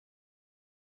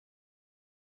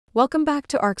Welcome back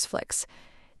to Arxflix.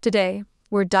 Today,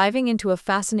 we're diving into a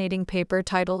fascinating paper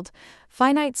titled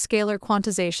Finite Scalar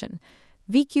Quantization,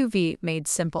 VQV Made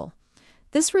Simple.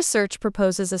 This research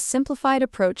proposes a simplified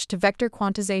approach to vector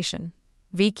quantization,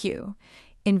 VQ,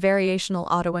 in variational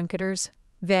autoencoders,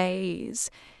 VAEs,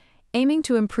 aiming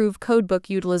to improve codebook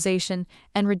utilization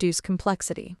and reduce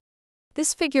complexity.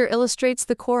 This figure illustrates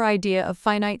the core idea of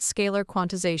finite scalar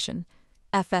quantization,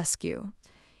 FSQ.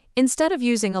 Instead of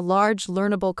using a large,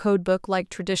 learnable codebook like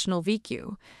traditional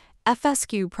VQ,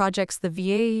 FSQ projects the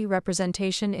VAE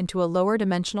representation into a lower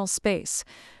dimensional space,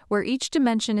 where each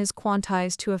dimension is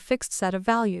quantized to a fixed set of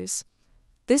values.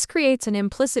 This creates an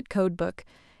implicit codebook,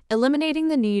 eliminating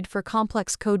the need for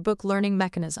complex codebook learning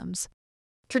mechanisms.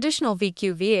 Traditional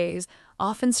VQ VAs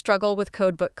often struggle with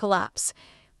codebook collapse,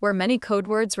 where many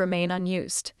codewords remain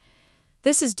unused.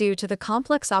 This is due to the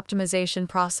complex optimization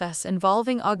process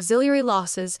involving auxiliary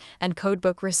losses and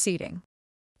codebook reseeding.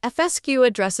 FSQ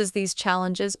addresses these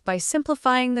challenges by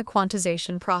simplifying the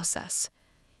quantization process.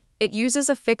 It uses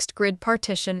a fixed grid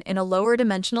partition in a lower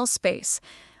dimensional space,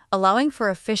 allowing for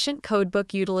efficient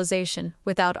codebook utilization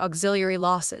without auxiliary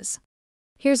losses.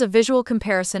 Here's a visual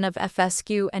comparison of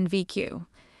FSQ and VQ.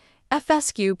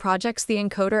 FSQ projects the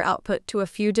encoder output to a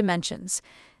few dimensions,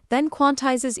 then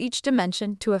quantizes each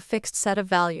dimension to a fixed set of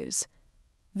values.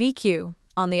 VQ,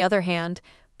 on the other hand,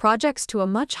 projects to a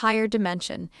much higher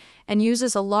dimension and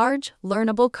uses a large,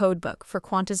 learnable codebook for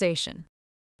quantization.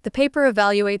 The paper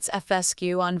evaluates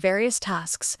FSQ on various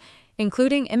tasks,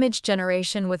 including image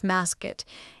generation with MaskIt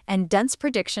and dense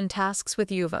prediction tasks with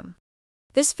UVM.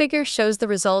 This figure shows the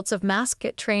results of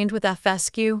MaskIt trained with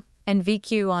FSQ and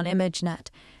VQ on ImageNet.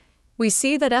 We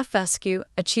see that FSQ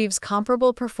achieves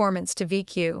comparable performance to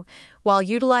VQ while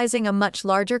utilizing a much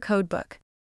larger codebook.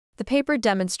 The paper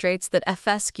demonstrates that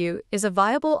FSQ is a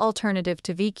viable alternative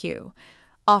to VQ,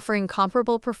 offering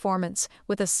comparable performance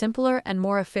with a simpler and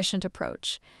more efficient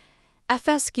approach.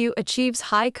 FSQ achieves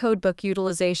high codebook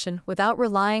utilization without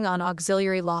relying on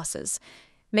auxiliary losses,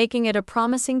 making it a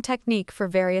promising technique for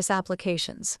various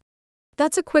applications.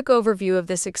 That's a quick overview of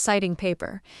this exciting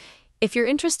paper. If you're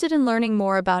interested in learning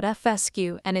more about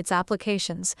FSQ and its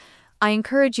applications, I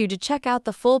encourage you to check out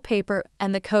the full paper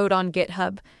and the code on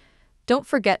GitHub. Don't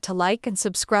forget to like and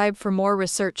subscribe for more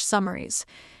research summaries.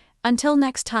 Until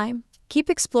next time, keep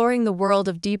exploring the world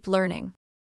of deep learning.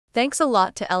 Thanks a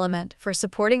lot to Element for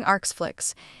supporting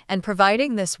Arxflix and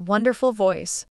providing this wonderful voice.